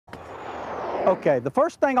Okay, the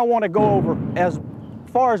first thing I want to go over as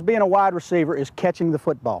far as being a wide receiver is catching the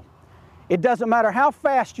football. It doesn't matter how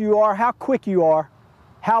fast you are, how quick you are,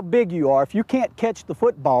 how big you are. If you can't catch the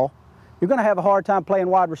football, you're going to have a hard time playing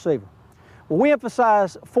wide receiver. Well, we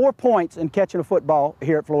emphasize 4 points in catching a football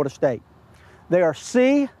here at Florida State. They are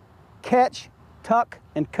see, catch, tuck,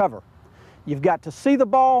 and cover. You've got to see the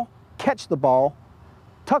ball, catch the ball,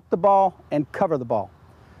 tuck the ball, and cover the ball.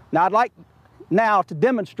 Now, I'd like now to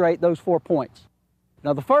demonstrate those 4 points.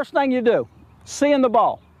 Now, the first thing you do, seeing the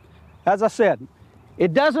ball. As I said,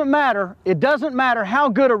 it doesn't matter how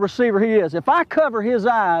good a receiver he is. If I cover his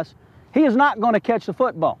eyes, he is not going to catch the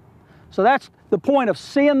football. So that's the point of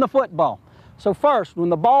seeing the football. So first, when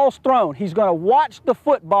the ball's thrown, he's going to watch the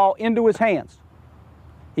football into his hands.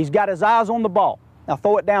 He's got his eyes on the ball. Now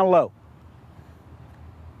throw it down low.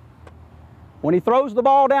 When he throws the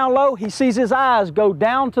ball down low, he sees his eyes go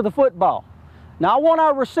down to the football. Now I want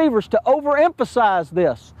our receivers to overemphasize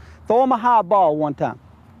this. Throw him a high ball one time.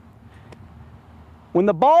 When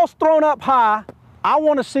the ball's thrown up high, I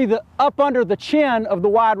want to see the up under the chin of the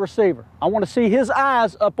wide receiver. I want to see his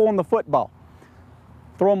eyes up on the football.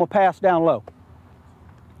 Throw him a pass down low.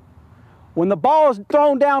 When the ball is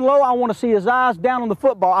thrown down low, I want to see his eyes down on the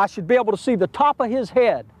football. I should be able to see the top of his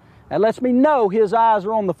head. That lets me know his eyes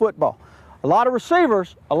are on the football. A lot of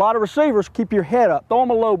receivers keep your head up. Throw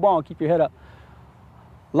them a low ball and keep your head up.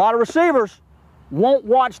 A lot of receivers won't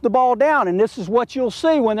watch the ball down, and this is what you'll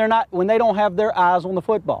see when they don't have their eyes on the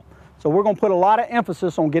football. So we're going to put a lot of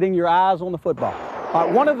emphasis on getting your eyes on the football.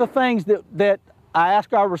 One of the things that I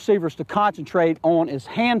ask our receivers to concentrate on is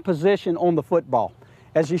hand position on the football.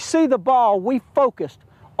 As you see the ball, we focused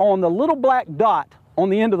on the little black dot on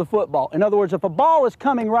the end of the football. In other words, if a ball is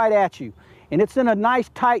coming right at you and it's in a nice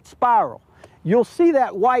tight spiral, you'll see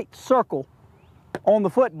that white circle on the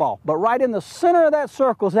football, but right in the center of that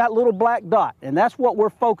circle is that little black dot, and that's what we're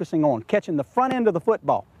focusing on, catching the front end of the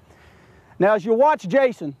football. Now, as you watch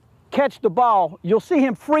Jason catch the ball, you'll see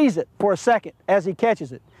him freeze it for a second as he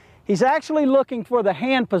catches it. He's actually looking for the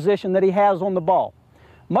hand position that he has on the ball.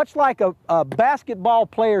 Much like a basketball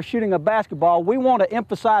player shooting a basketball, we want to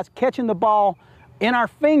emphasize catching the ball in our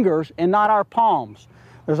fingers and not our palms.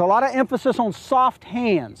 There's a lot of emphasis on soft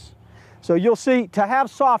hands. So you'll see, to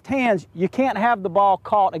have soft hands, you can't have the ball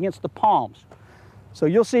caught against the palms. So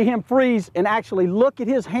you'll see him freeze and actually look at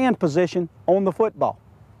his hand position on the football.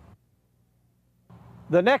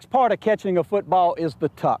 The next part of catching a football is the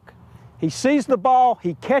tuck. He sees the ball,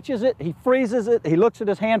 he catches it, he freezes it, he looks at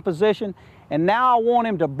his hand position, and now I want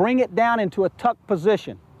him to bring it down into a tuck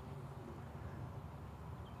position.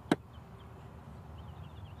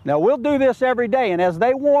 Now we'll do this every day, and as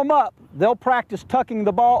they warm up, they'll practice tucking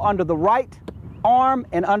the ball under the right arm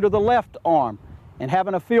and under the left arm and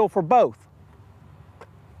having a feel for both.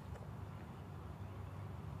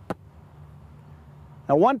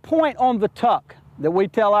 Now, one point on the tuck that we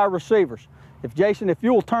tell our receivers, Jason, if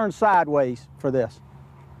you'll turn sideways for this.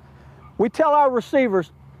 We tell our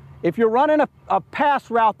receivers, if you're running a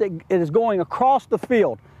pass route that is going across the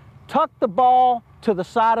field, tuck the ball to the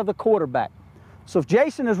side of the quarterback. So if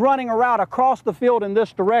Jason is running a route across the field in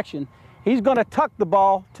this direction, he's going to tuck the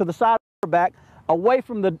ball to the side of the quarterback away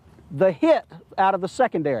from the hit out of the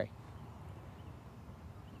secondary.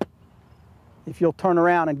 If you'll turn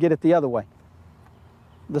around and get it the other way.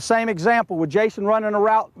 The same example with Jason running a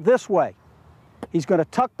route this way. He's going to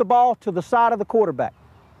tuck the ball to the side of the quarterback.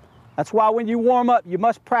 That's why when you warm up, you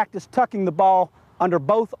must practice tucking the ball under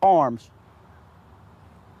both arms.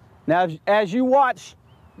 Now, as you watch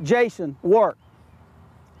Jason work,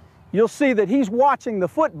 you'll see that he's watching the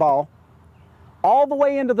football all the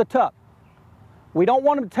way into the tuck. We don't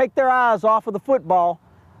want them to take their eyes off of the football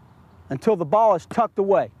until the ball is tucked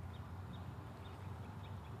away.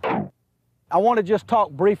 I want to just talk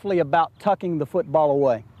briefly about tucking the football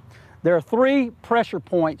away. There are 3 pressure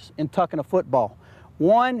points in tucking a football.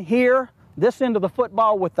 One here, this end of the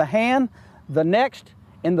football with the hand, the next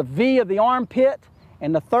in the V of the armpit,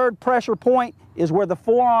 and the 3rd pressure point is where the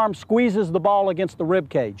forearm squeezes the ball against the rib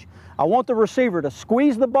cage. I want the receiver to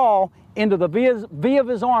squeeze the ball into the V of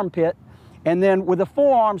his armpit, and then with the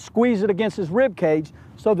forearm squeeze it against his rib cage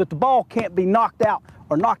so that the ball can't be knocked out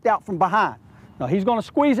or knocked out from behind. Now he's going to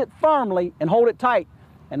squeeze it firmly and hold it tight,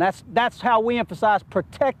 and that's how we emphasize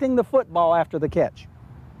protecting the football after the catch.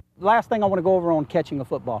 Last thing I want to go over on catching a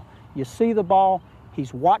football. You see the ball,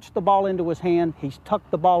 he's watched the ball into his hand, he's tucked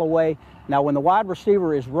the ball away. Now when the wide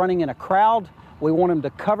receiver is running in a crowd, we want him to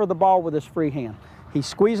cover the ball with his free hand. He's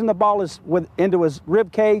squeezing the ball into his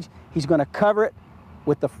rib cage, he's going to cover it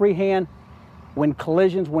with the free hand when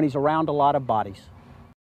he's around a lot of bodies.